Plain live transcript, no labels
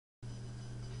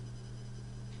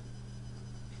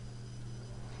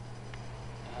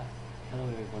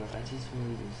Hello everyone, I just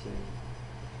wanted to say,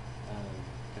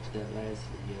 after that last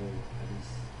video,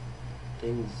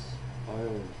 things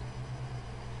are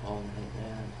all that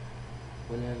bad.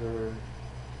 Whenever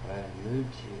I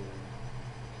moved here,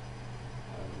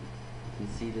 you can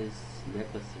see this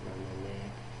necklace around my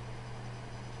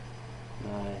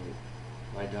neck.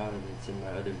 My daughter that's in my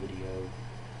other video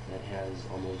that has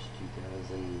almost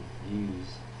 2,000 views,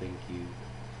 thank you,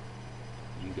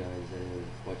 you guys that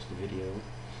have watched the video.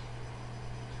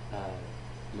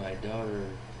 My daughter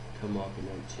come walking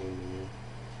up to me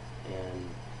and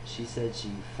she said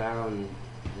she found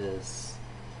this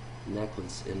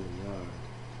necklace in the yard,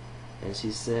 and she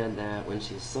said that when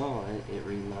she saw it, it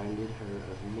reminded her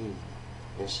of me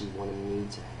and she wanted me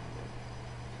to have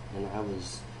it. And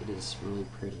it is really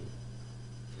pretty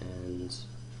and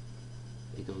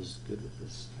it goes good with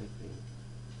this, I think.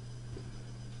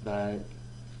 But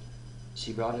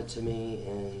she brought it to me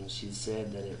and she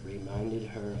said that it reminded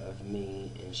her of me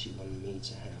and she wanted me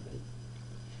to have it.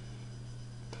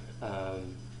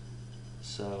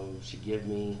 So she gave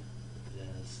me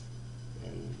this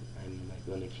and I'm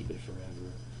going to keep it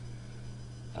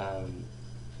forever.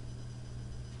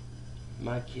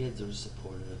 My kids are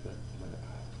supportive, but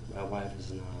my wife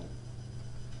is not.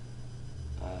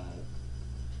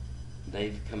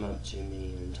 They've come up to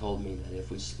me and told me that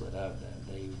if we split up, that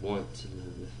they want to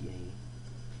live with me.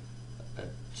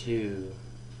 Two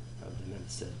of them have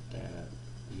said that.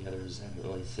 The others haven't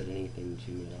really said anything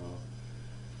to me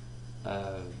at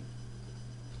all.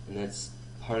 And that's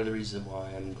part of the reason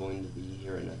why I'm going to be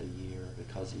here another year,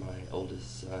 because my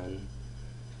oldest son,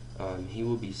 he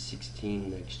will be 16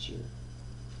 next year.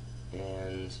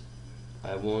 And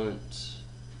I want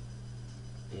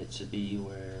it to be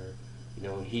where, you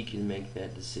know, he can make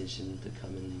that decision to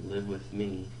come and live with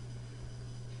me,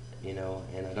 you know,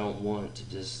 and I don't want to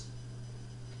just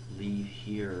leave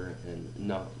here and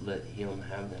not let him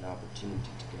have that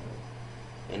opportunity to go.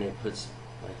 And it puts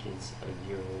my kids a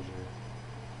year older,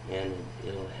 and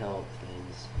it'll help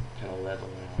things kind of level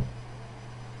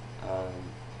out.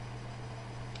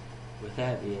 With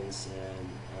that being said,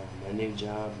 my new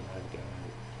job I've got,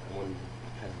 I wanted to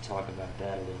kind of talk about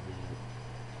that a little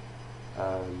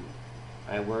bit.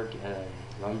 I work at a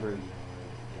lumber yard,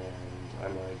 and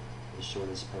I'm like the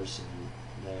shortest person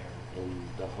there in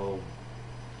the whole,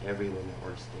 everyone that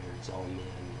works there, it's all men, and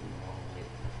they're all way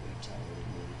taller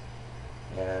than me.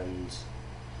 And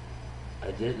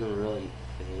I didn't really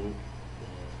think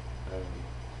that, I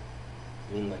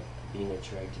mean, like, being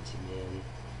attracted to men,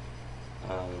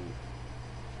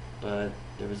 but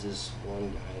there was this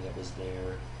one guy that was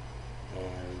there,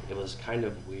 and it was kind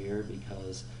of weird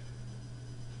because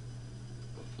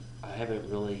I haven't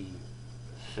really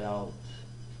felt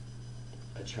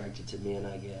attracted to men,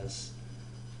 I guess.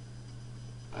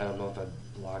 I don't know if I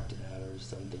blocked it out or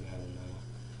something, I don't know.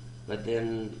 But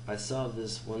then I saw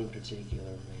this one particular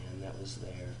man that was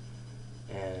there,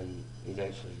 and he's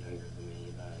actually younger than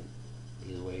me, but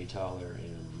he's way taller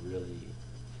and really,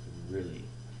 really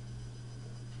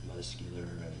muscular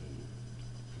and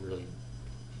really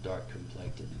dark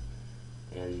complected.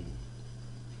 And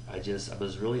I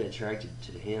was really attracted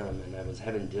to him, and I was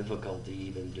having difficulty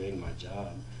even doing my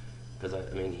job, because I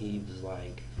mean, he was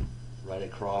like right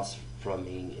across from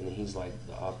me, and he's like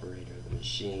the operator of the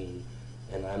machine,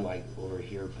 and I'm like over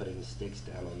here putting sticks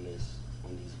down on these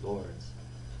boards.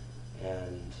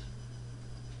 And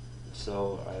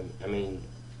so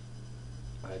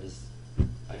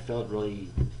I felt really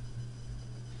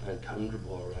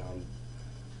uncomfortable around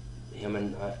him.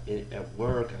 And at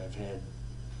work I've had,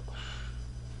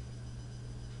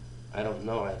 I don't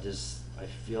know, I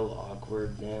feel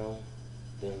awkward now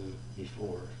than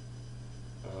before.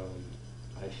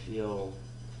 I feel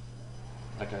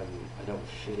like I don't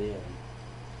fit in.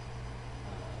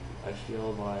 I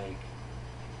feel like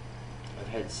I've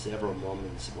had several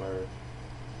moments where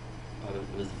I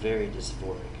was very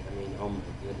dysphoric. I mean, oh my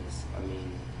goodness. I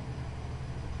mean,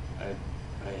 I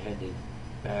had to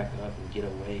back up and get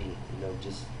away, you know,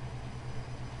 just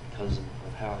because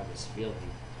of how I was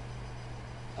feeling.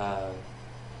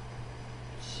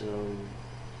 So,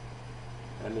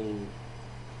 I mean,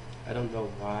 I don't know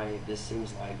why this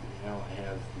seems like now I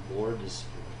have more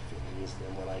dysphoric feelings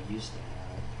than what I used to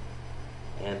have,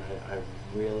 and I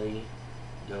really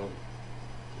don't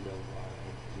know why.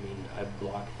 I mean, I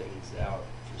blocked things out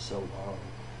for so long,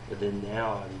 but then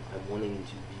now I'm wanting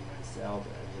to be myself,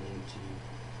 and I'm wanting to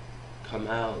come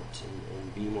out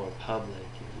and be more public,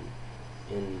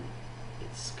 and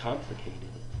it's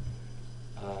complicated.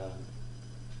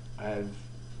 I've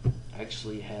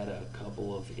actually had a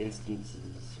couple of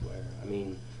instances where, I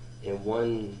mean, in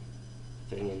one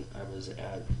thing, I was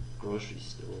at grocery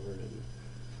store,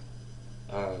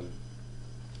 and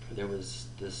there was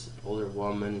this older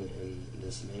woman and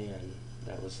this man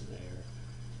that was there,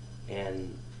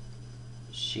 and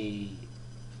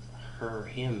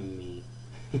me.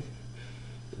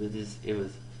 It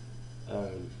was,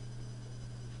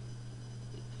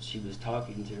 she was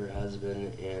talking to her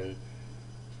husband, and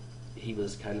he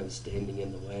was kind of standing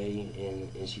in the way,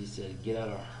 and she said, "Get out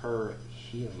of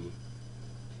him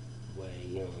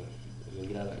way," I mean,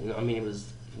 get out of, I mean, it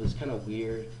was kind of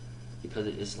weird, because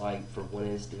it's like, for one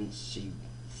instance, she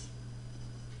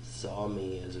saw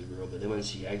me as a girl, but then when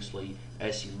she actually,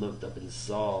 as she looked up and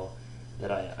saw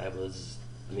that I was,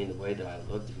 I mean, the way that I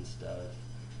looked and stuff,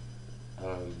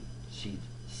 she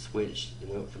switched and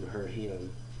went from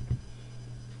him.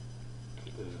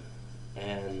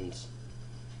 And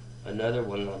another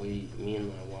one that me and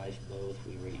my wife both,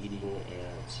 we were eating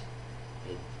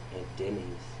at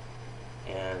Denny's,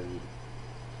 and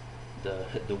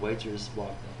the waitress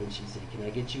walked up and she said, "Can I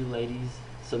get you ladies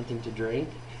something to drink?"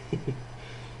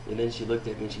 And then she looked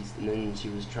at me, and then she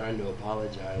was trying to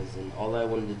apologize, and all I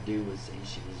wanted to do was say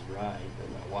she was right, but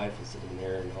my wife was sitting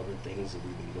there, and all the things that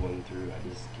we've been going through, I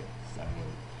just kept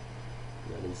silent.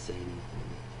 I didn't say anything.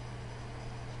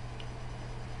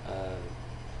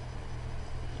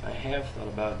 I have thought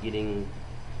about getting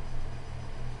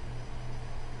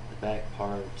the back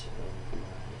part of my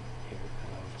hair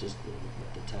cut off, just to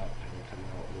let the top kind of come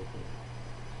out with it.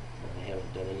 But I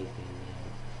haven't done anything yet.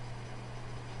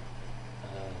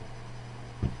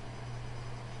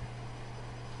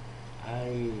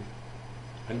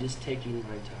 I'm just taking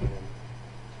my time.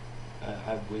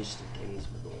 I wish that things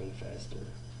were going faster,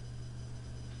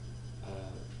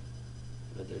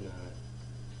 but they're not.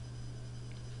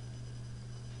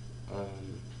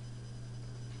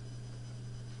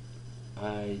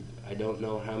 I don't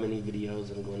know how many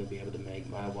videos I'm going to be able to make.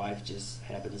 My wife just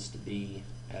happens to be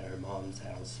at her mom's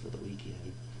house for the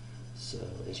weekend,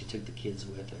 and she took the kids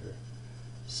with her.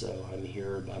 So I'm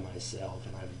here by myself,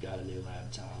 and I've got a new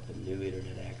laptop and new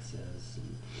internet access,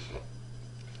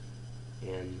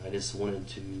 and I just wanted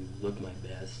to look my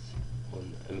best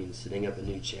setting up a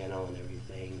new channel and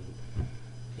everything,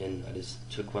 and I just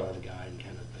took what I've got and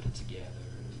kind of put it together.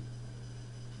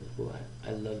 And, well,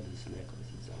 I love this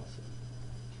necklace. It's awesome.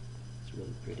 It's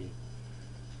really pretty.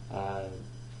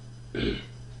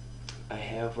 I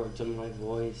have worked on my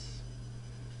voice.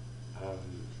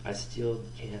 I still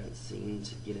can't seem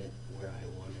to get it where I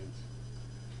want it,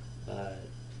 but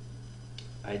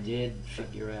I did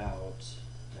figure out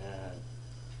that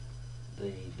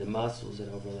the muscles that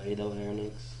overlay the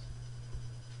larynx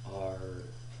are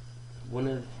one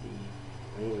of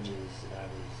the languages that I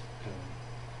was kind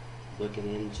of looking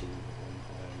into at one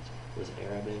point was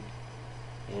Arabic,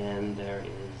 and there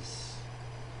is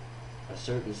a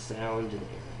certain sound in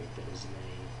Arabic that is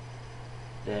made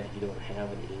that you don't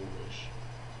have in English.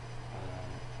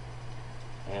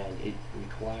 And it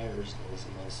requires those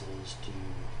muscles to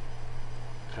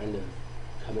kind of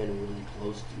come in really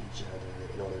close to each other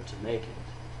in order to make it.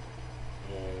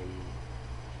 And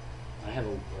I have a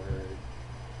word,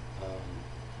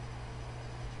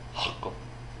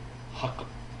 haqq.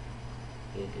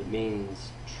 It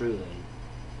means truly,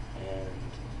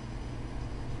 and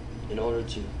in order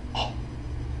to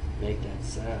make that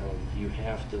sound, you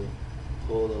have to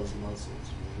pull those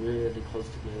muscles really close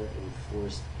together and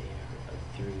force air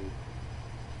through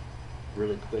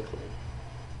really quickly.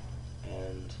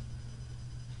 And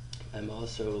I'm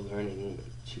also learning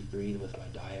to breathe with my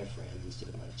diaphragm instead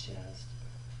of my chest.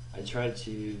 I try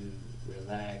to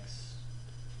relax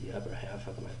the upper half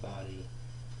of my body.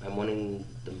 I'm wanting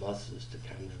the muscles to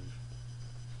kind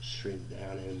of shrink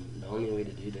down, and the only way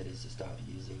to do that is to stop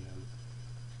using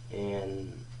them.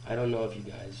 And I don't know if you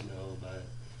guys know, but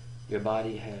your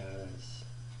body has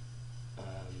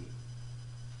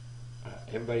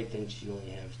everybody thinks you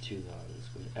only have 2 lungs,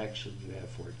 but actually you have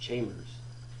 4 chambers.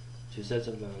 2 sets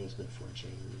of lungs, but 4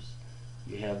 chambers.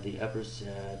 You have the upper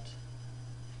set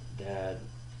that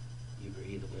you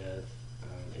breathe with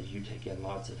as you take in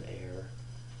lots of air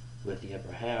with the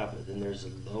upper half, but then there's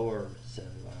a lower set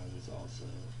of lungs also.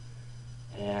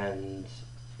 And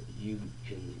you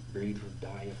can breathe with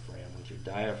your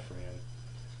diaphragm,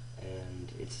 and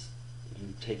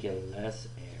you take in less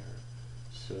air.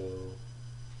 So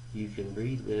you can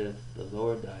breathe with the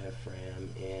lower diaphragm,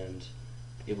 and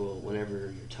it will, whenever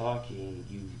you're talking,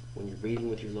 when you're breathing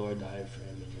with your lower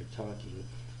diaphragm and you're talking,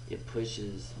 it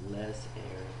pushes less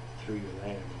air through your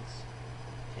larynx.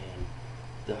 And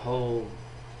the whole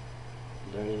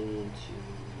learning to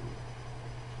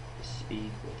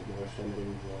speak with a more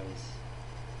feminine voice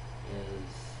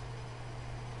is,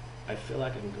 I feel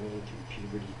like I'm going through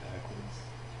puberty backwards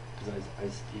because I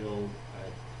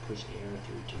push air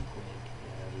through too quick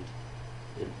and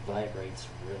it vibrates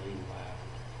really loud.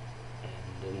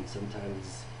 And then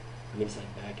sometimes it's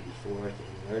like back and forth,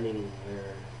 and learning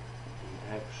where the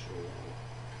actual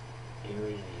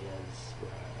area is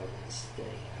where I want to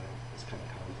stay out is kind of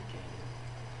complicated.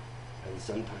 And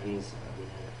sometimes I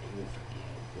even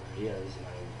forget where it is, and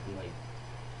I'm like,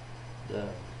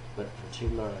 but for 2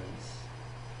 months,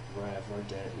 where I've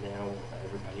worked at now,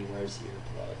 everybody wears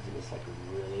earplugs, and it's like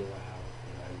really loud,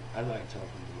 and I like talking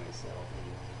to myself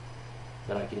anyway,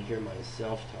 but I can hear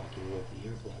myself talking with the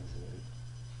earplugs in.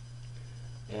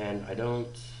 And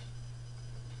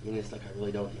it's like I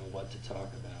really don't know what to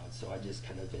talk about, so I just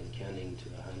kind of been counting to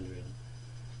 100,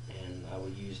 and I will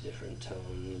use different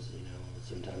tones,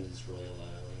 sometimes it's really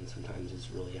low, and sometimes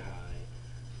it's really high,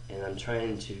 and I'm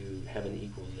trying to have an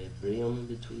equilibrium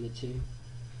between the two,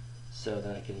 so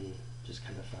that I can just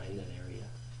kind of find that area.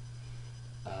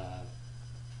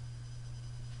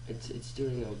 It's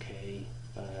doing okay,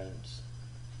 but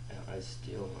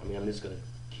I'm just going to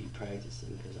keep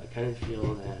practicing, because I kind of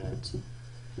feel that,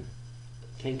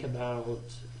 think about,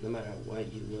 no matter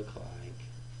what you look like,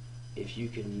 if you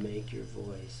can make your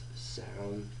voice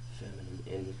sound feminine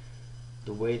in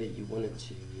the way that you want it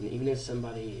to, and even if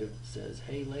somebody says,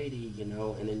 "Hey lady," and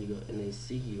then you go and they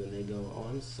see you and they go, "Oh,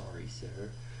 I'm sorry, sir,"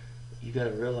 you got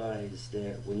to realize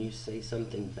that when you say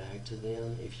something back to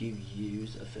them, if you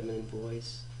use a feminine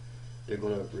voice, they're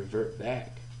going to revert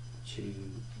back to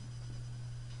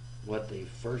what they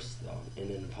first thought and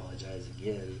then apologize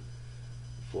again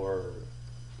for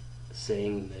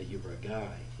saying that you were a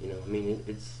guy.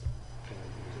 It's kind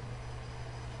of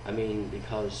weird.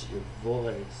 Because your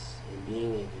voice and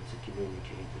being able to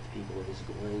communicate with people is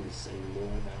going to say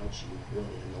more about you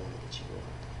really than knowing that you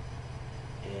are.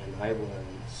 And I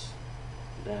want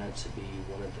that to be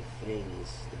one of the things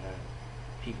that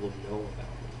people know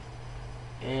about me.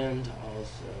 And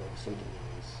also something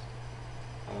else.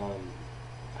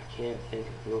 I can't think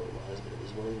of who it was, but it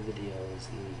was one of the videos,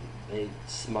 and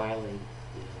smiling,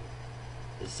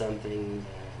 is something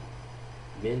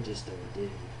that men just don't do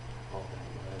all that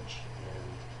much.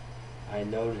 And I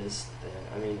noticed that,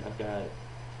 I've got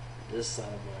this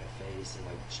side of my face is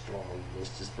like strong, and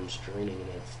it's just from straining, and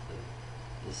it's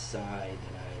the side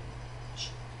that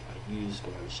I use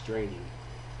when I'm straining.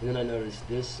 And then I noticed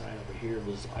this side over here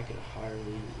was, I could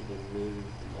hardly even move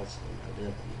the muscle in my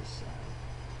lip on this side.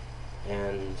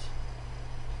 And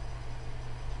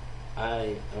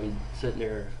I'm sitting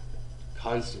there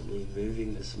constantly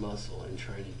moving this muscle and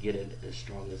trying to get it as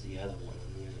strong as the other one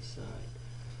on the other side.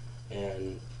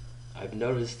 And I've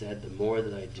noticed that the more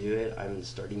that I do it, I'm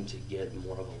starting to get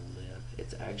more of a lift.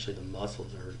 It's actually, the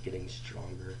muscles are getting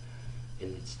stronger,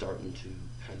 and it's starting to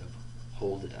kind of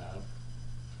hold it up.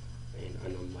 And I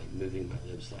know I'm like moving my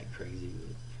lips like crazy,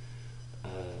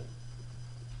 but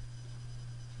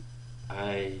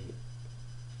I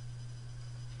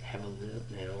have a lip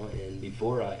now, and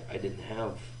before I didn't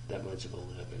have that much of a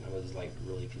lip, and I was like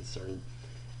really concerned.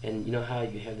 And you know how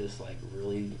you have this like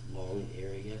really long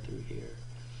area through here?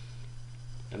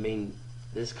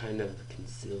 This kind of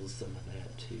conceals some of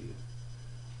that too.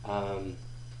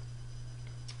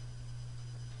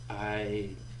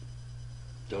 I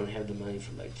don't have the money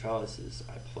for electrolysis.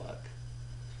 I pluck.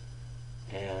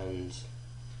 And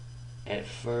at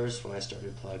first, when I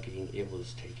started plucking, it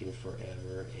was taking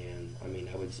forever, and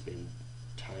I would spend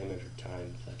time after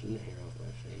time plucking the hair off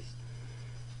my face.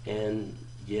 And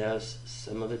yes,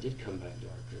 some of it did come back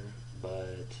darker,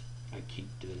 but I keep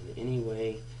doing it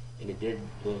anyway, and it did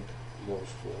look more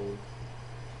full.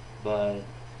 But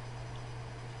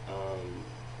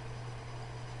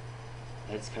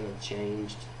that's kind of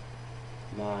changed.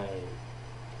 My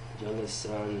youngest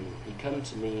son, he come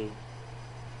to me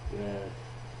with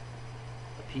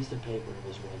a piece of paper that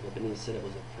was rolled up, and he said it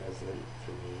was a present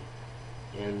for me.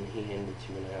 And he handed it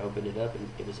to me, and I opened it up, and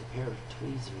it was a pair of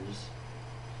tweezers,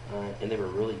 and they were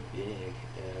really big,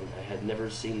 and I had never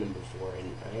seen them before.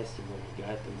 And I asked him where he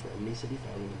got them from, and he said he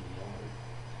found them in the yard.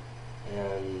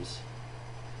 And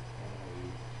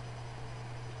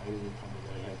I'm probably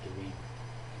going to have to read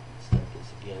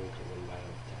this again because I'm out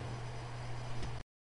of time.